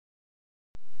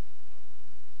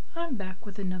I'm back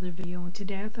with another video, and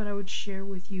today I thought I would share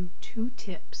with you 2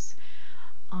 tips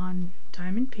on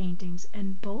diamond paintings,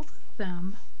 and both of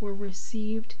them were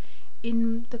received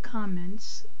in the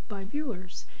comments by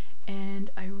viewers, and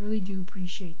I really do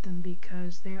appreciate them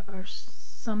because they are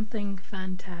something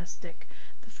fantastic.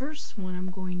 The first one I'm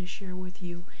going to share with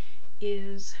you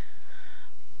is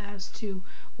as to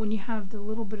when you have the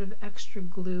little bit of extra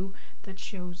glue that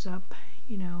shows up,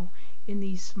 in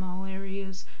these small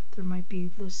areas. There might be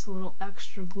this little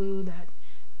extra glue that,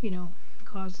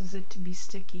 causes it to be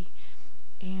sticky.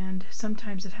 And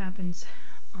sometimes it happens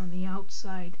on the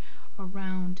outside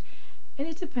around, and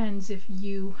it depends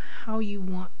how you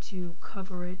want to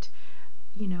cover it,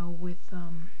 with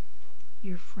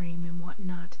your frame and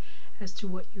whatnot, as to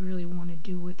what you really want to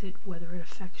do with it, whether it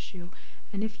affects you.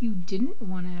 And if you didn't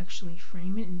want to actually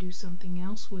frame it and do something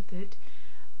else with it,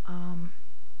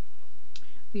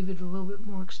 leave it a little bit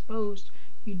more exposed,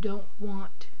 you don't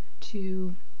want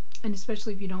to, and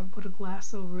especially if you don't put a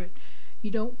glass over it,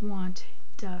 you don't want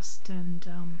dust and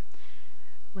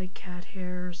like cat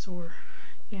hairs or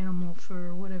animal fur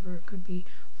or whatever it could be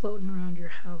floating around your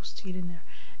house to get in there.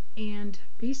 And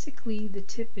basically the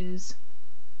tip is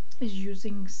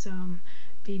using some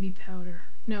baby powder.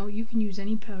 Now you can use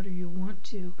any powder you want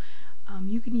to.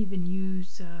 You can even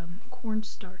use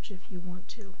cornstarch if you want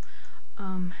to.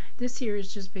 This here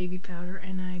is just baby powder,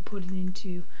 and I put it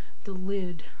into the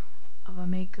lid of a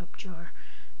makeup jar.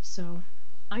 So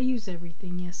I use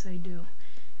everything, yes I do,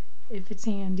 if it's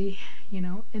handy,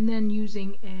 and then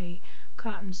using a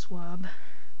cotton swab,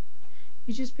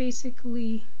 you just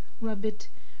basically rub it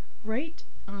right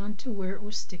onto where it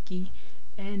was sticky,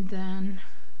 and then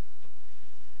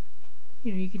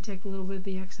you can take a little bit of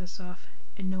the excess off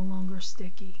and no longer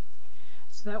sticky.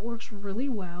 So that works really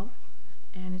well,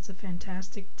 and it's a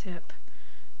fantastic tip,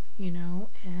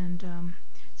 and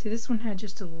see, this one had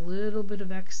just a little bit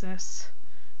of excess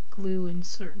glue in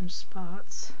certain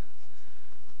spots.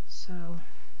 So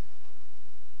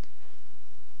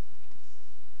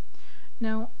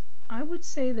now I would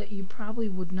say that you probably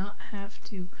would not have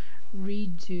to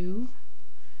redo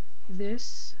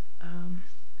this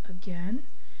again,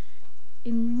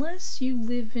 unless you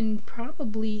live in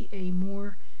probably a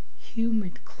more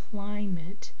humid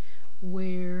climate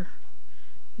where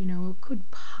it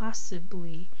could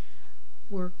possibly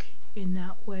work in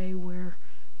that way, where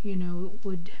it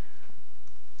would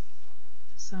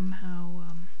somehow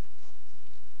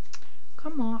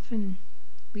come off and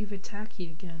leave it tacky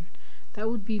again. That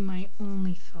would be my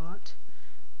only thought,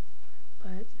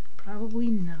 but probably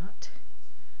not.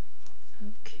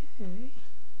 Okay,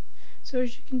 so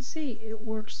as you can see, it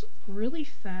works really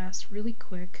fast, really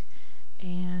quick,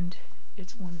 and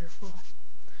it's wonderful.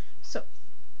 So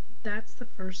that's the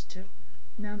first tip.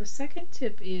 Now the second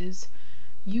tip is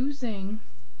using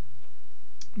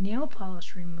nail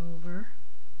polish remover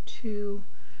to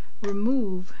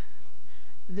remove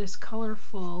this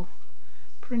colorful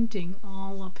printing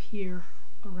all up here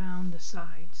around the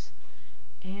sides.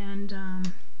 And I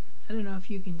don't know if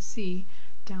you can see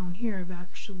down here, I've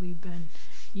actually been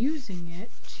using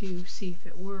it to see if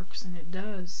it works, and it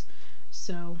does.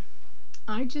 So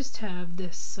I just have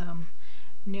this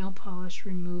nail polish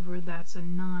remover that's a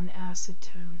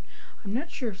non-acetone. I'm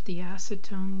not sure if the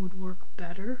acetone would work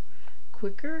better,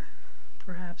 quicker.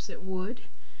 Perhaps it would.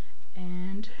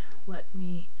 And let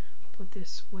me put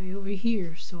this way over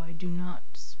here so I do not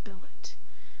spill it.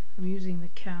 I'm using the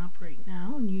cap right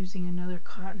now and using another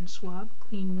cotton swab,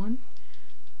 clean one,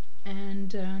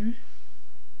 and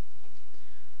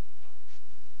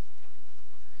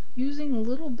using a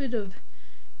little bit of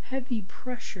heavy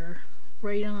pressure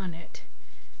right on it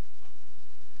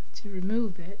to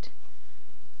remove it.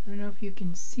 I don't know if you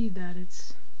can see that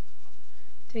it's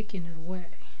taking it away.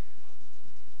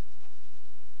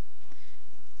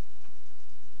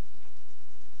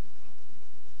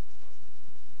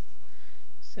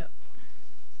 So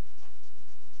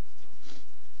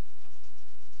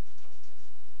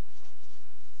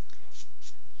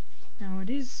now it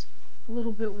is a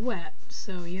little bit wet,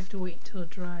 so you have to wait until it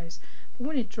dries. But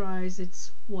when it dries,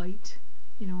 it's white.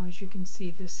 As you can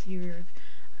see, this here,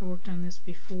 I worked on this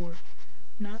before.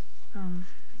 Not,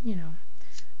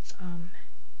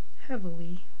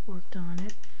 heavily worked on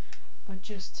it, but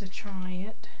just to try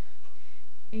it.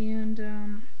 And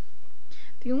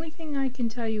the only thing I can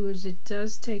tell you is it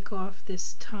does take off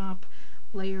this top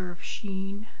layer of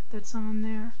sheen that's on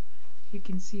there. You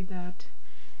can see that.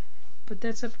 But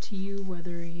that's up to you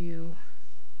whether you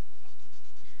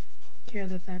care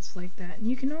that that's like that. And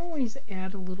you can always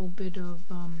add a little bit of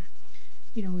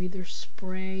either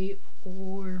spray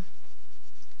or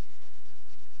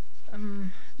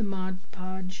the Mod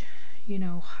Podge,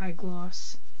 high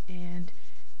gloss and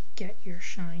get your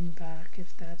shine back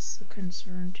if that's a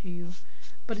concern to you.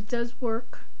 But it does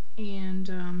work,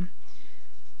 and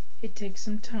it takes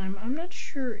some time. I'm not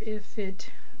sure if it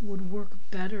would work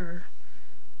better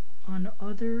on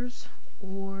others,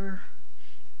 or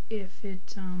if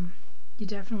it you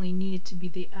definitely need it to be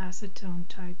the acetone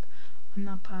type. I'm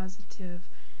not positive.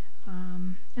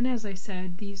 And as I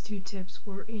said, these two tips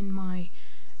were in my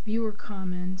viewer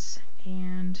comments,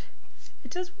 and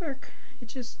it does work. It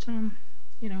just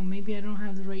maybe I don't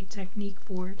have the right technique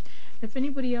for it. If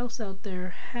anybody else out there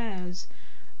has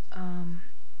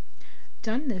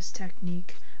done this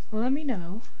technique, well, let me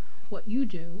know what you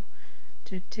do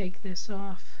to take this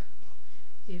off,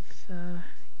 if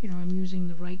I'm using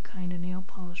the right kind of nail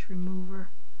polish remover.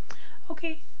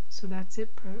 Okay, so that's it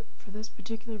for this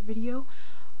particular video.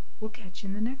 We'll catch you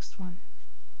in the next one.